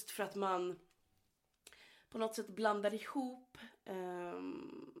 Just för att man på något sätt blandar ihop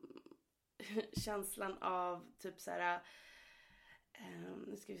känslan av typ så här,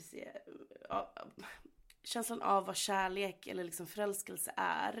 nu ska vi se, känslan av vad kärlek eller liksom förälskelse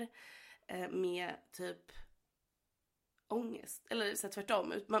är med typ ångest, eller så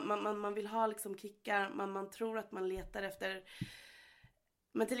tvärtom. Man vill ha liksom kickar, man tror att man letar efter,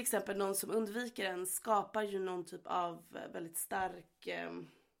 men till exempel någon som undviker en skapar ju någon typ av väldigt stark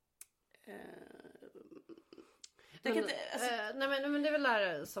men det är väl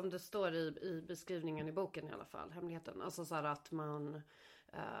där som det står i beskrivningen i boken i alla fall, hemligheten. Alltså så här att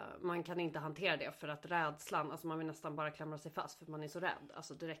man kan inte hantera det för att rädslan, alltså man vill nästan bara klamra sig fast för att man är så rädd.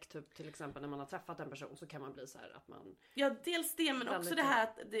 Alltså direkt typ, till exempel när man har träffat en person så kan man bli så här att man... Ja, dels det, men också det här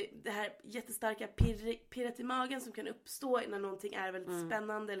att det här jättestarka pirret i magen som kan uppstå när någonting är väldigt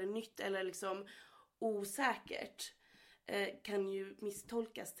spännande eller nytt eller liksom osäkert kan ju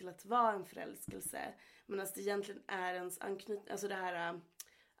misstolkas till att vara en förälskelse, medan det egentligen är ens anknytning, alltså det här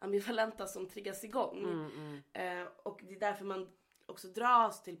ambivalenta som triggas igång. Och det är därför man också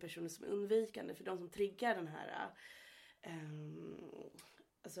dras till personer som är undvikande, för de som triggar den här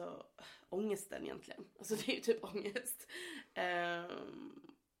alltså ångesten egentligen. Alltså det är ju typ ångest.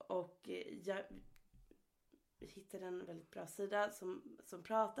 Och jag hittade en väldigt bra sida som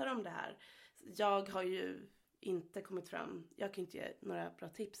pratar om det här. Jag har ju inte kommit fram, jag kan inte ge några bra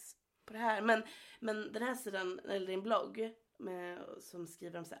tips på det här, men den här sidan, eller en blogg som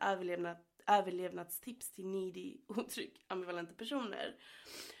skriver om så överlevnadstips till needy, otrygg, ambivalenta personer.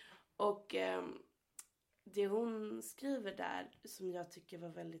 Och det hon skriver där som jag tycker var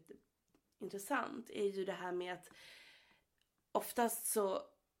väldigt intressant är ju det här med att oftast så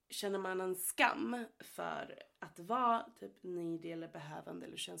känner man en skam för att vara typ needy eller behövande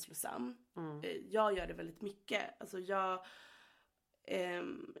eller känslosam. Jag gör det väldigt mycket. Alltså jag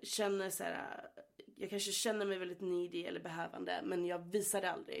känner så här, jag kanske känner mig väldigt needy eller behövande, men jag visar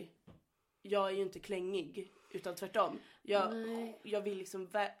det aldrig. Jag är ju inte klängig, utan tvärtom. Jag vill liksom,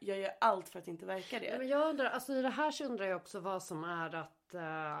 jag gör allt för att inte verka det. Men jag undrar, alltså i det här så undrar jag också vad som är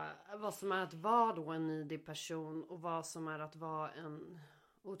att vara då en needy person och vad som är att vara en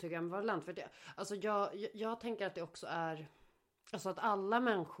otrygg ambivalent. För det, alltså jag tänker att det också är, alltså att alla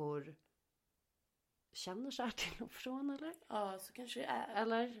människor känner så här till och från, eller? Ja, så kanske det är.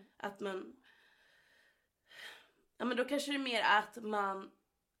 Eller? Att man... Ja, men då kanske det är mer att man...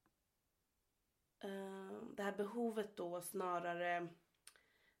 det här behovet då snarare...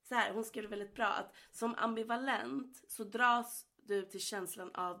 Så här, hon skrev väldigt bra att som ambivalent så dras du till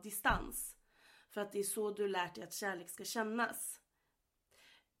känslan av distans. För att det är så du lärt dig att kärlek ska kännas.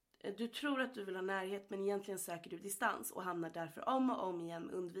 Du tror att du vill ha närhet, men egentligen söker du distans och hamnar därför om och om igen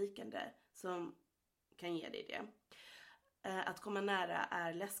med undvikande som kan ge dig det. Att komma nära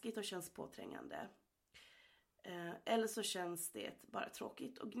är läskigt och känns påträngande. Eller så känns det bara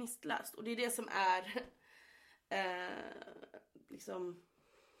tråkigt och gnistlöst. Och det är det som är liksom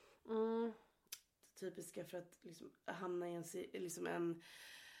typiska för att liksom hamna i en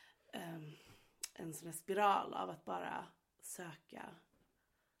sån här spiral av att bara söka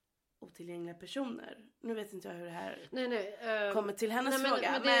otillgängliga personer. Nu vet inte jag hur det här kommer till hennes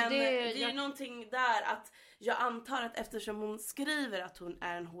fråga. Men det är ju någonting där att jag antar att eftersom hon skriver att hon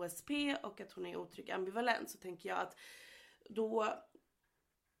är en HSP och att hon är otrygg ambivalent, så tänker jag att då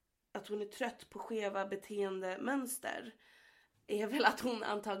att hon är trött på skeva beteendemönster är väl att hon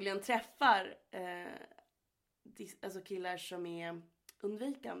antagligen träffar alltså killar som är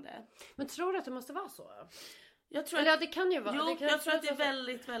undvikande. Men tror du att det måste vara så? Jag tror eller det kan ju vara. Jo, jag tror att det är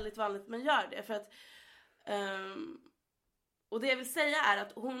väldigt, väldigt vanligt man gör det. För att, och det jag vill säga är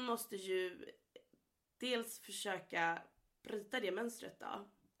att hon måste ju dels försöka bryta det mönstret då.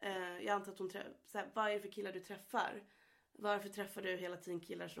 Jag antar att hon vad är det för killar du träffar? Varför träffar du hela tiden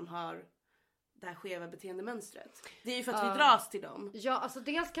killar som har det här skeva beteendemönstret? Det är ju för att vi dras till dem. Ja, alltså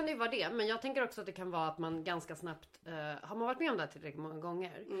dels kan det ju vara det. Men jag tänker också att det kan vara att man ganska snabbt har man varit med om det här tillräckligt många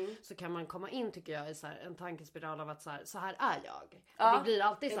gånger, så kan man komma in, tycker jag, i så här, en tankespiral av att så här är jag. Ja. Det blir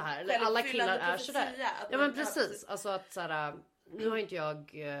alltid så här. Eller alla killar är sådär. Ja, men precis. Alltså att så här, nu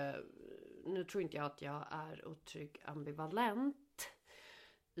tror inte jag att jag är otrygg ambivalent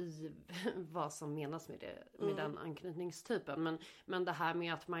i vad som menas med det, med den anknytningstypen, men det här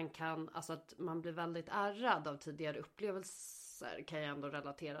med att man kan, alltså att man blir väldigt ärrad av tidigare upplevelser kan jag ändå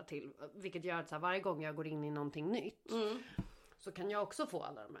relatera till, vilket gör att så här, varje gång jag går in i någonting nytt så kan jag också få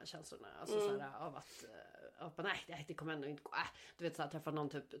alla de här känslorna, alltså så här, av att nej, det kommer ändå inte gå. Du vet så här, träffa någon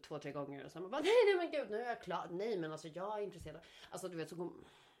typ 2-3 gånger och så man bara nej men gud, nu är jag klar. Nej, men alltså jag är intresserad. Alltså du vet så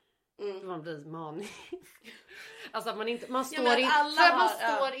man blir manisk. Alltså att man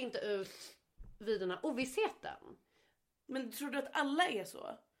står inte ut vid den här ovissheten. Men tror du att alla är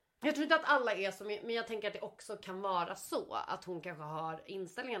så? Jag tror inte att alla är så, men jag tänker att det också kan vara så att hon kanske har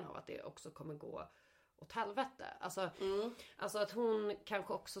inställningen av att det också kommer gå åt helvete. Alltså att hon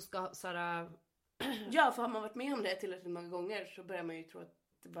kanske också ska såhär... Ja, för har man varit med om det tillräckligt många gånger så börjar man ju tro att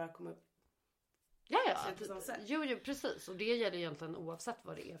det bara kommer... Ja. Jo, precis. Och det gäller egentligen oavsett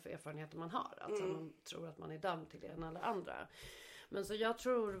vad det är för erfarenheter man har. Alltså man tror att man är dömd till det ena eller andra. Men så jag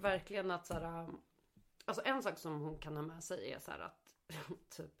tror verkligen att såhär... Alltså en sak som hon kan ha med sig är så här att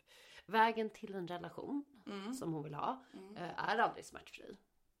typ vägen till en relation som hon vill ha är aldrig smärtfri.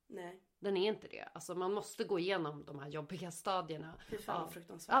 Nej. Den är inte det. Alltså man måste gå igenom de här jobbiga stadierna. Det är fan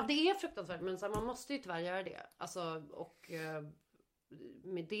fruktansvärt. Ja, det är fruktansvärt. Men så här, man måste ju tyvärr göra det. Alltså, och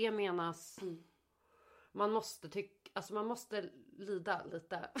med det menas man måste lida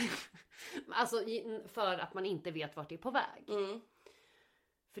lite. Alltså för att man inte vet vart det är på väg.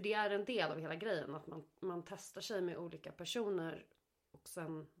 För det är en del av hela grejen. Att man testar sig med olika personer. Och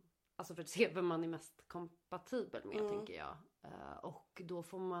sen, alltså för att se vem man är mest kompatibel med, tänker jag. Och då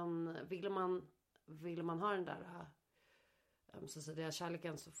får man, vill man ha den där så att säga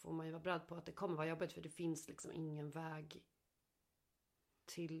kärleken, så får man ju vara beredd på att det kommer vara jobbigt. För det finns liksom ingen väg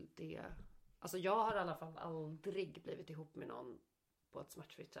till det. Alltså jag har i alla fall aldrig blivit ihop med någon på ett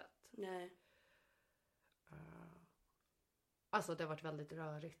smärtfritt sätt. Nej. Alltså det har varit väldigt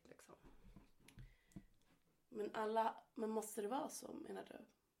rörigt liksom. Men måste det vara så, menar du?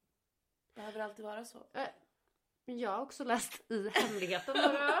 Behöver det alltid vara så? Jag har också läst i hemligheten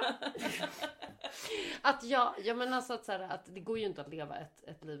att men alltså att det går ju inte att leva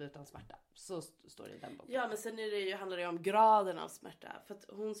ett liv utan smärta. Så står det i den boken. Ja, men sen handlar det ju om graden av smärta. För att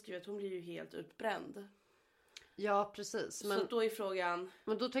hon skriver att hon blir ju helt utbränd. Ja, precis. Så då är frågan...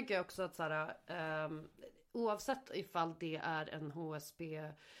 Men då tänker jag också att oavsett ifall det är en HSP...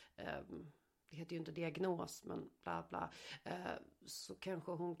 det heter ju inte diagnos, men bla bla. Så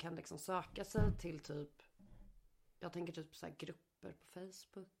kanske hon kan liksom söka sig till typ... Jag tänker typ så här grupper på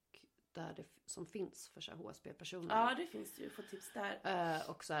Facebook där som finns för så här HSP-personer. Ja, det finns det ju. Få tips där.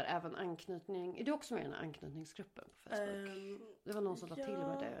 Och så här även anknytning. Är du också med i den här anknytningsgruppen på Facebook? Det var någon som la till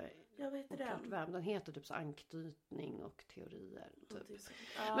med det. Jag vet inte vem. Den heter typ så anknytning och teorier. Typ.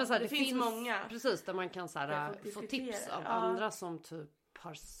 Ja, men så här, det finns många. Precis, där man kan så här, få tips av andra som typ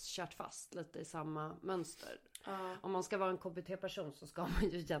har kört fast lite i samma mönster. Om man ska vara en KBT-person så ska man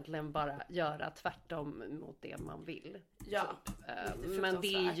ju egentligen bara göra tvärtom mot det man vill. Ja, typ. Men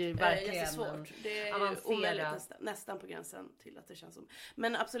det är ju verkligen jättesvårt. Det är omöjligt, nästan på gränsen till att det känns som.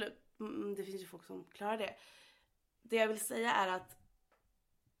 Men absolut, det finns ju folk som klarar det. Det jag vill säga är att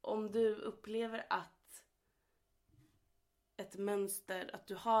om du upplever att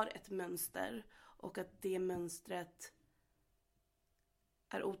du har ett mönster och att det mönstret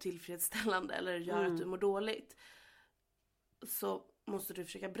är otillfredsställande eller gör att du mår dåligt, så måste du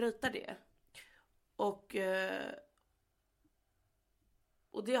försöka bryta det. Och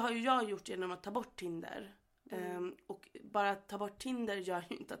det har ju jag gjort genom att ta bort Tinder. Och bara att ta bort Tinder gör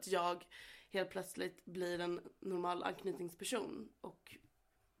ju inte att jag helt plötsligt blir en normal anknytningsperson och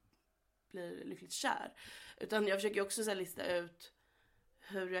blir lyckligt kär. Utan jag försöker också så här lista ut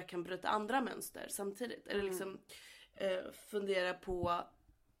hur jag kan bryta andra mönster samtidigt. Eller liksom fundera på...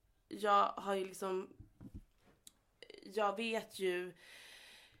 Jag har ju liksom... Jag vet ju...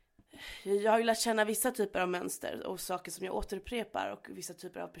 Jag har ju lärt känna vissa typer av mönster och saker som jag återupprepar och vissa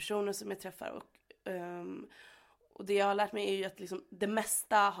typer av personer som jag träffar. Och det jag har lärt mig är ju att liksom, det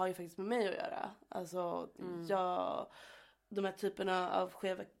mesta har ju faktiskt med mig att göra. Alltså de här typerna av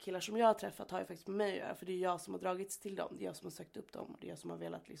skeva killar som jag har träffat har ju faktiskt med mig att göra. För det är jag som har dragits till dem. Det är jag som har sökt upp dem. Och det är jag som har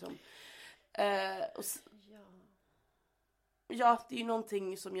velat liksom... Ja, det är ju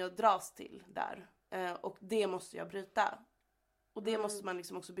någonting som jag dras till där. Och det måste jag bryta. Och det måste man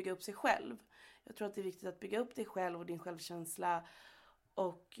liksom också bygga upp sig själv. Jag tror att det är viktigt att bygga upp dig själv och din självkänsla.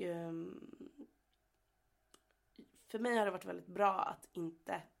 Och för mig har det varit väldigt bra att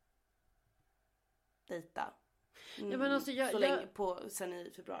inte dejta. Ja, men alltså så länge sen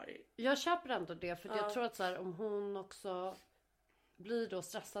i februari. Jag köper ändå det, för jag tror att så här, om hon också blir då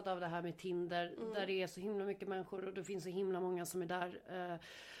stressad av det här med Tinder, där det är så himla mycket människor och det finns så himla många som är där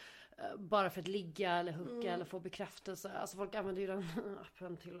bara för att ligga eller hooka eller få bekräftelse. Alltså folk använder ju den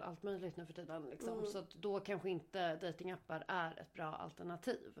appen till allt möjligt nu för tiden liksom. Så att då kanske inte datingappar är ett bra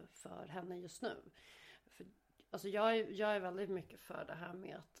alternativ för henne just nu. För, alltså jag är väldigt mycket för det här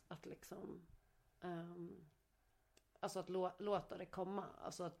med att liksom alltså att låta det komma,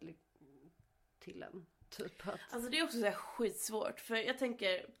 alltså att till en typ att... Alltså det är också så här skitsvårt, för jag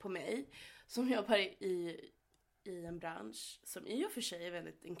tänker på mig som jobbar i i en bransch som i och för sig är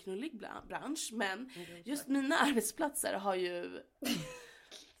väldigt en knullig bransch, men just mina arbetsplatser har ju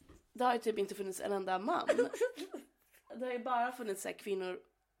det har ju typ inte funnits en enda man. Det har ju bara funnits så här kvinnor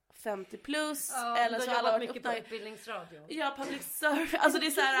 50 plus eller så alla varit mycket på utbildningsradion. Ja, public service. Alltså det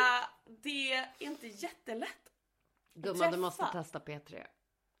är så här, det är inte jättelätt. Gumman, du måste testa P3.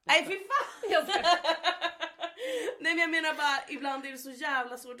 Nej, fy fan. Nej, men jag menar bara, ibland är det så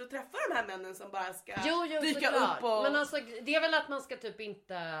jävla svårt att träffa de här männen som bara ska dyka upp och... Men alltså, det är väl att man ska typ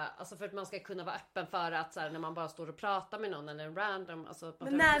inte, alltså för att man ska kunna vara öppen för att så här, när man bara står och pratar med någon eller en random, alltså,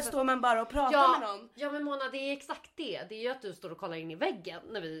 men när står man bara och pratar med någon? Ja, men Mona, det är exakt det. Det är ju att du står och kollar in i väggen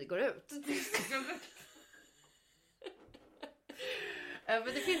när vi går ut. Men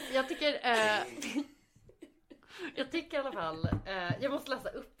det finns, jag tycker i alla fall, jag måste läsa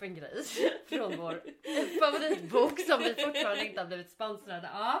upp en grej från vår favoritbok som vi fortfarande inte har blivit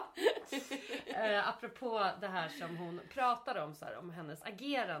sponsrade av. Apropå det här som hon pratar om, så här, om hennes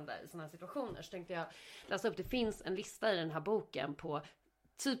agerande i sådana här situationer, så tänkte jag läsa upp. Det finns en lista i den här boken på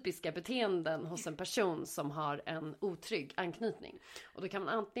typiska beteenden hos en person som har en otrygg anknytning. Och då kan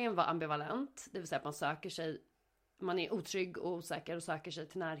man antingen vara ambivalent, det vill säga att man är otrygg och osäker och söker sig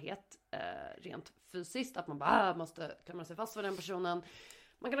till närhet rent fysiskt. Att man bara måste klamra sig fast för den personen.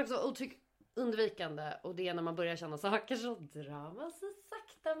 Man kan också vara otrygg undvikande. Och det är när man börjar känna saker så drar man sig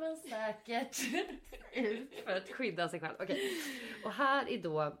sakta men säkert ut för att skydda sig själv. Okej. Och här är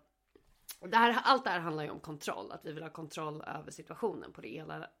då... Allt det här handlar ju om kontroll. Att vi vill ha kontroll över situationen på det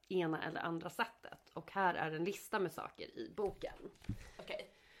ena eller andra sättet. Och här är en lista med saker i boken.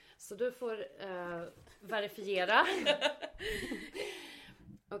 Okej. Så du får verifiera.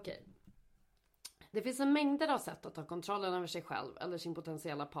 Okej. Det finns en mängder av sätt att ta kontrollen över sig själv eller sin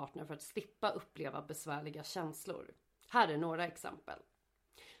potentiella partner för att slippa uppleva besvärliga känslor. Här är några exempel.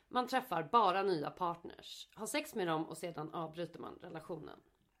 Man träffar bara nya partners, har sex med dem och sedan avbryter man relationen.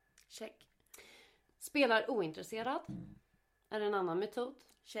 Check. Spelar ointresserad är en annan metod.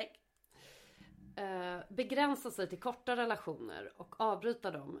 Check. Begränsa sig till korta relationer och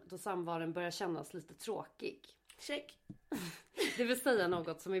avbryta dem då samvaron börjar kännas lite tråkig. Check. Det vill säga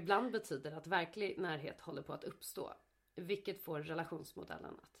något som ibland betyder att verklig närhet håller på att uppstå, vilket får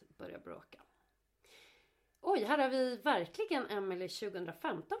relationsmodellen att börja bråka. Oj, här har vi verkligen Emily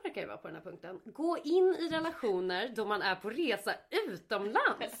 2015 verkar ju vara på den här punkten. Gå in i relationer då man är på resa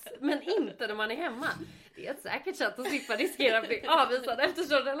utomlands, men inte när man är hemma. Det är ett säkert sätt att slippa riskera att bli avvisad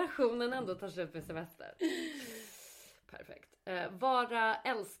eftersom relationen ändå tar slut med semester. Perfekt. Vara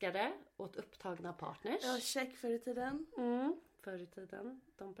älskare åt upptagna partners. Ja, check förr i tiden. Förr i tiden.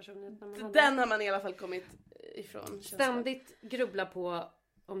 De personerna man hade. Den har man i alla fall kommit ifrån. Ständigt grubbla på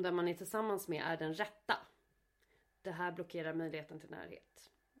om den man är tillsammans med är den rätta. Det här blockerar möjligheten till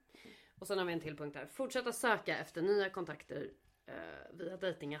närhet. Och sen har vi en till punkt här. Fortsätta söka efter nya kontakter via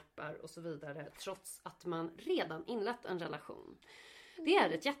datingappar och så vidare. Trots att man redan inlett en relation. Det är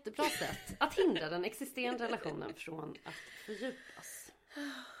ett jättebra sätt att hindra den existerande relationen från att fördjupas.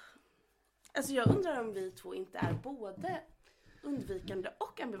 Alltså jag undrar om vi två inte är både undvikande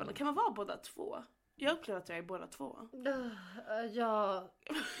och ambivalenta. Kan man vara båda två? Jag upplever att jag är båda två. Ja,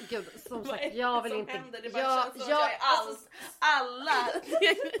 gud, som sagt, jag vill inte... Händer? Det bara känns som att jag är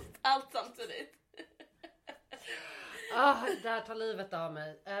allt samtidigt. Det här tar livet av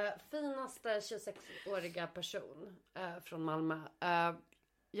mig. Finaste 26-åriga person från Malmö.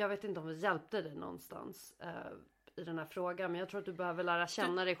 Jag vet inte om vi hjälpte dig någonstans i den här frågan. Men jag tror att du behöver lära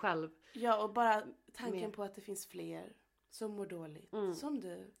känna dig själv. Ja, och bara tanken på att det finns fler som mår dåligt. Som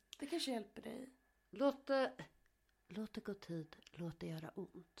du. Det kanske hjälper dig. Låt det gå tid. Låt det göra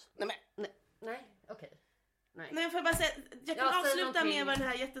ont. Nej, okej. Nej, får jag bara säga. Jag kan avsluta med vad den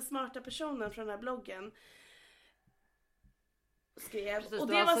här jättesmarta personen från den här bloggen skrev. Precis, och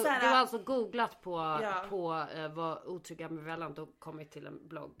det var alltså, så här, du har alltså googlat på vad otrygg ambivalent och kommit till en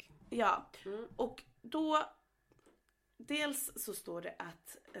blogg. Ja, och då dels så står det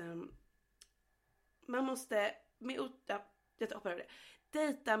att man måste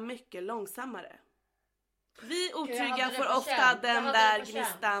dejta mycket långsammare. Vi otrygga får ofta den där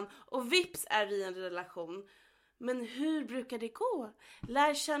gnistan och vips är vi i en relation. Men hur brukar det gå?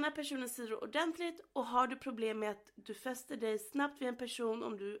 Lär känna personens sidor ordentligt och har du problem med att du fäster dig snabbt vid en person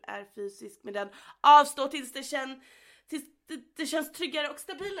om du är fysisk med den, avstå tills det känns tryggare och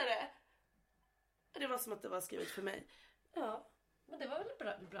stabilare. Det var som att det var skrivet för mig. Ja, men det var väl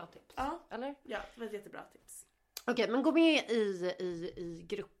ett bra tips? Ja, eller? Ja, det var ett jättebra tips. Okej, men gå med i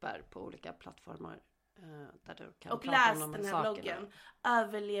grupper på olika plattformar. Där du kan och prata läs om den här sakerna. bloggen.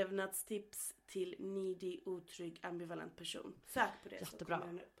 Överlevnadstips till needy, otrygg, ambivalent person. Sök på det. Jättebra. Så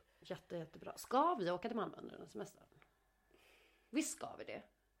kommer den upp. Jättebra. Ska vi åka till Malmö under den semestern? Visst ska vi det?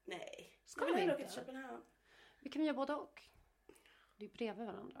 Nej. Ska vi inte? Åka till Köpenhamn? Vi kan göra båda och. Det är ju bredvid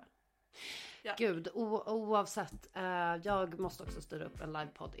varandra. Ja. Gud, oavsett. Jag måste också styra upp en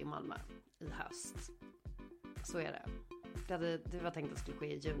livepodd i Malmö i höst. Så är det. Det var tänkt att det skulle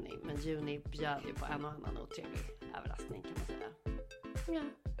ske i juni. Men juni bjöd ju på en och annan otrevlig överraskning kan man säga. Ja.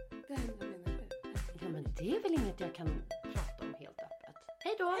 Vad menar du? Ja, men det är väl inget jag kan prata om helt öppet.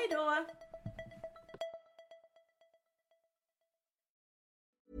 Hej då! Hej då!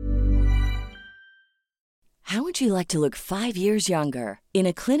 How would you like to look 5 years younger? In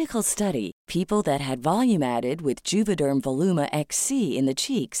a clinical study, people that had volume added with Juvederm Voluma XC in the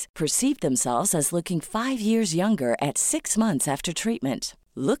cheeks perceived themselves as looking 5 years younger at 6 months after treatment.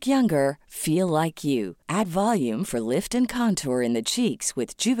 Look younger, feel like you. Add volume for lift and contour in the cheeks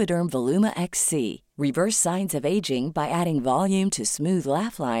with Juvederm Voluma XC. Reverse signs of aging by adding volume to smooth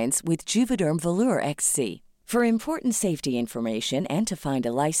laugh lines with Juvederm Volure XC. For important safety information and to find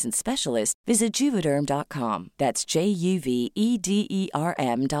a licensed specialist, visit Juvederm.com. That's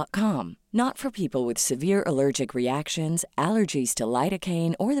JUVEDERM.com. Not for people with severe allergic reactions, allergies to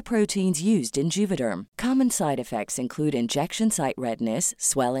lidocaine, or the proteins used in Juvederm. Common side effects include injection site redness,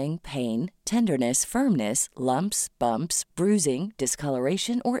 swelling, pain, tenderness, firmness, lumps, bumps, bruising,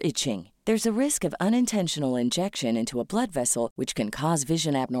 discoloration, or itching. There's a risk of unintentional injection into a blood vessel, which can cause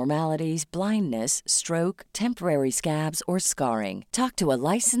vision abnormalities, blindness, stroke, temporary scabs, or scarring. Talk to a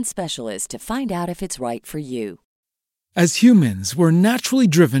licensed specialist to find out if it's right for you. As humans, we're naturally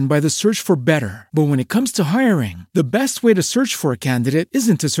driven by the search for better. But when it comes to hiring, the best way to search for a candidate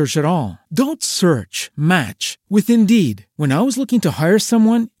isn't to search at all. Don't search, match with Indeed. When I was looking to hire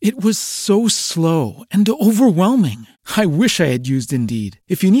someone, it was so slow and overwhelming. I wish I had used Indeed.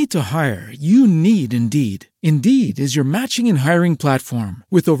 If you need to hire, you need Indeed. Indeed is your matching and hiring platform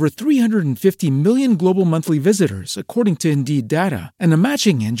with over 350 million global monthly visitors, according to Indeed data, and a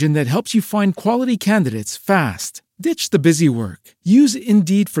matching engine that helps you find quality candidates fast. Ditch the busy work. Use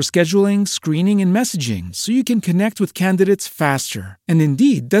Indeed for scheduling, screening, and messaging so you can connect with candidates faster. And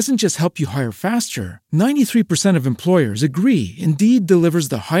Indeed doesn't just help you hire faster. 93% of employers agree Indeed delivers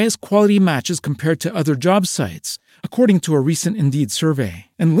the highest quality matches compared to other job sites, according to a recent Indeed survey.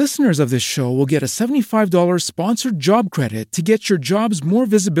 And listeners of this show will get a $75 sponsored job credit to get your jobs more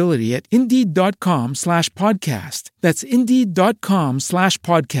visibility at Indeed.com/podcast. That's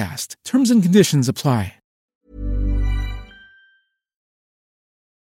Indeed.com/podcast. Terms and conditions apply.